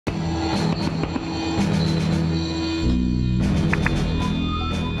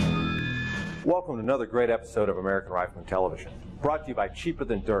Welcome to another great episode of American Rifleman Television, brought to you by Cheaper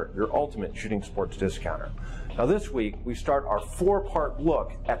Than Dirt, your ultimate shooting sports discounter. Now this week, we start our four-part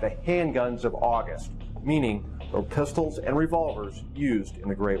look at the handguns of August, meaning the pistols and revolvers used in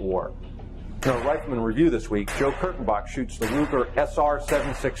the Great War. In our Rifleman review this week, Joe Kurtenbach shoots the Ruger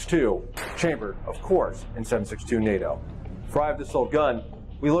SR762, chambered, of course, in 7.62 NATO. For I Have This Old Gun,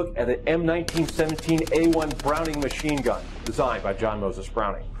 we look at the M1917 A1 Browning machine gun, designed by John Moses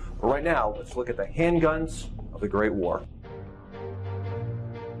Browning. But right now, let's look at the handguns of the Great War.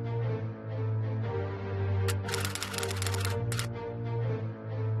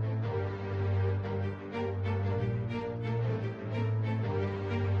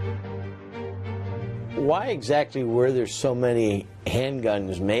 Why exactly were there so many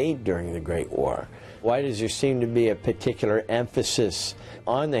handguns made during the Great War? Why does there seem to be a particular emphasis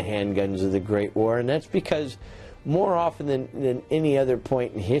on the handguns of the Great War? And that's because more often than any other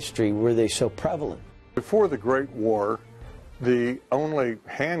point in history were they so prevalent. Before the Great War, the only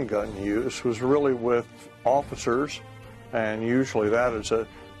handgun use was really with officers, and usually that is a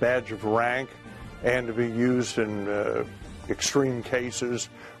badge of rank and to be used in extreme cases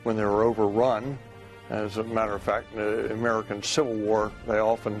when they were overrun. As a matter of fact, in the American Civil War, they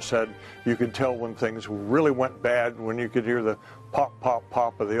often said you could tell when things really went bad when you could hear the pop, pop,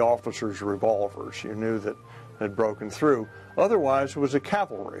 pop of the officers' revolvers. You knew that had broken through. Otherwise, it was a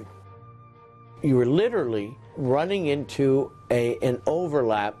cavalry. You were literally running into an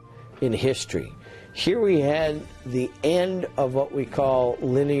overlap in history. Here we had the end of what we call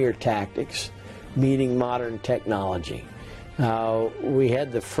linear tactics, meeting modern technology. We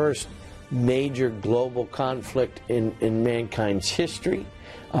had the first major global conflict in mankind's history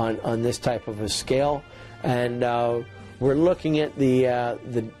on this type of a scale, and we're looking at the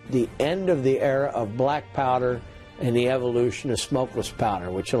end of the era of black powder and the evolution of smokeless powder,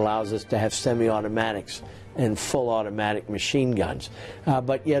 which allows us to have semi-automatics and full automatic machine guns.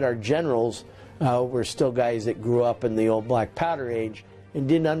 But yet our generals were still guys that grew up in the old black powder age and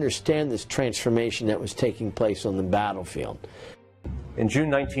didn't understand this transformation that was taking place on the battlefield. In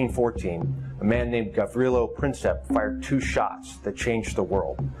June 1914, a man named Gavrilo Princip fired 2 shots that changed the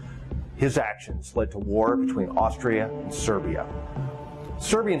world. His actions led to war between Austria and Serbia.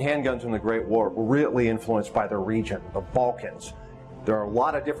 Serbian handguns in the Great War were really influenced by the region, the Balkans. There are a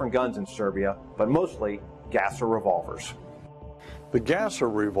lot of different guns in Serbia, but mostly Gasser revolvers. The Gasser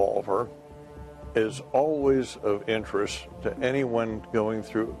revolver is always of interest to anyone going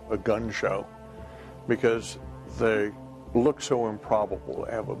through a gun show because they look so improbable.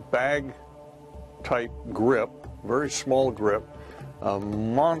 They have a bag-type grip, very small grip, a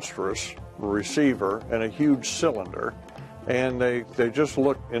monstrous receiver, and a huge cylinder, and they just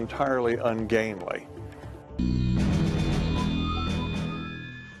look entirely ungainly.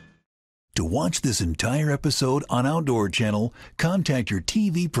 To watch this entire episode on Outdoor Channel, contact your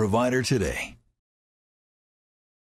TV provider today.